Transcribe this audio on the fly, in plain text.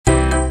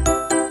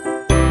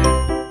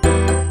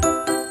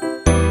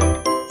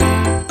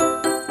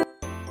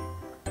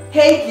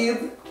Hey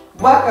kids,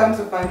 welcome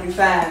to FunKe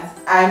Science.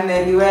 I'm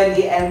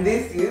Nelly and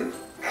this is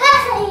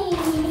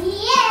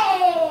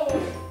Yay!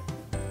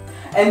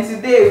 And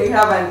today we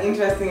have an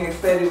interesting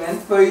experiment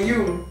for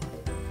you.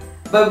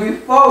 But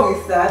before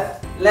we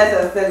start, let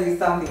us tell you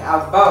something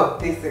about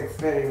this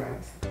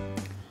experiment.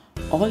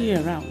 All year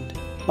round,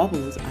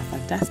 bubbles are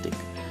fantastic,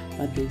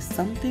 but there's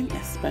something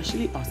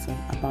especially awesome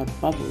about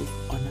bubbles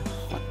on a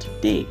hot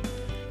day.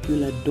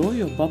 You'll adore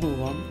your bubble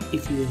worm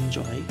if you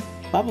enjoy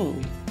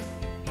bubbles.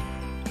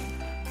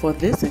 For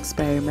this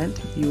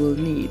experiment, you will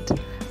need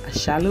a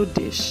shallow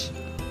dish,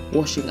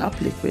 washing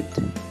up liquid,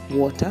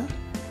 water,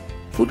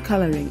 food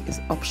coloring is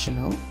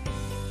optional,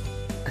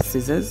 a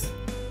scissors,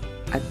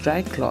 a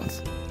dry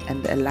cloth,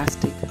 and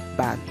elastic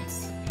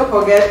bands. Don't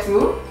forget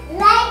to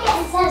like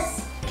and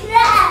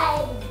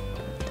subscribe.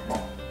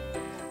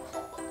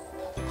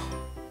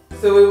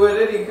 So we've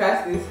already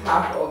cast this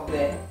half of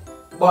the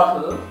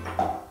bottle.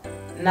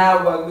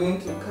 Now we're going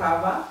to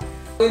cover.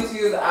 We're going to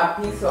use a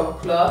piece of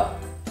cloth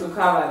to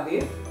cover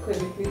this. Could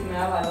you please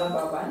have a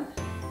rubber band?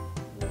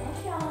 Yeah,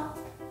 sure.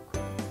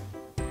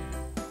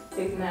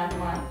 Take that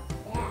one.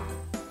 Yeah.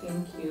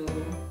 Thank you.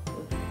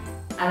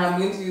 And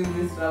I'm going to use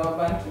this rubber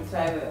band to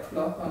tie the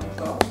cloth on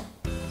top.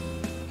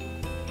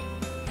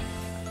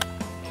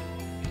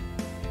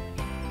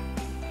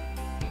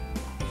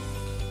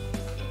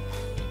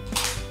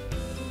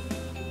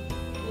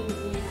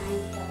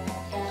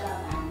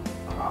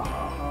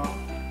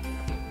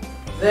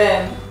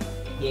 Then,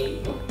 here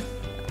you go.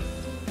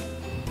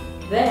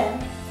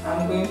 Then,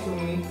 I'm going to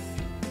mix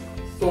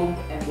soap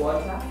and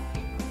water.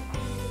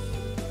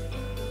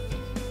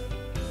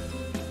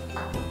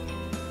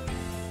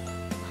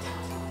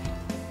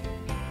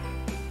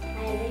 I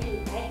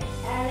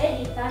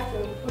already thought you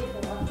would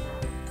put the water.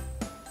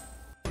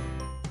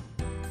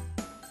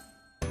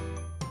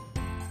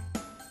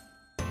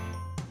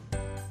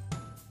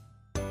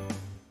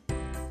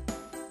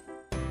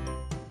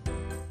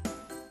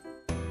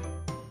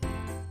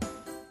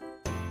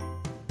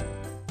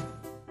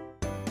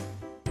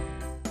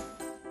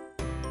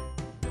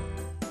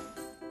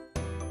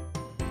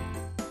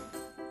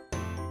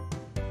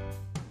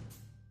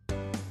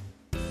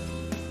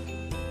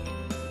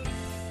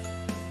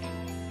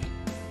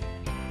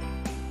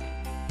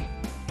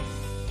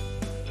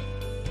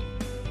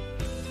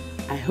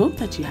 I hope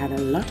that you had a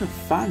lot of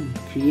fun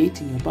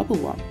creating your bubble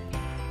worm.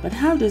 But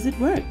how does it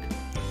work?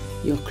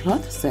 Your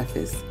cloth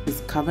surface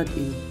is covered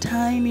in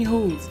tiny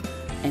holes,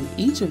 and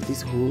each of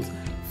these holes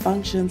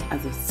functions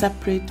as a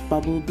separate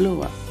bubble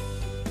blower.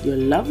 Your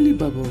lovely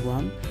bubble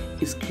worm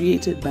is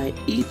created by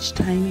each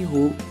tiny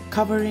hole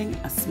covering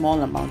a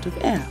small amount of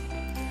air.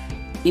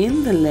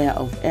 In the layer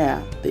of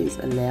air, there is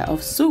a layer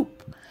of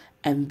soap,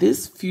 and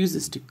this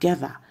fuses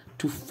together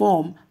to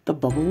form the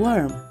bubble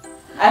worm.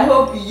 I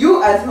hope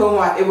you at home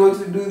are able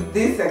to do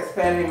this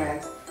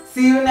experiment.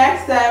 See you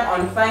next time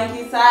on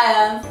FunKe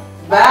Science.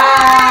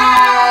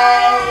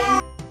 Bye!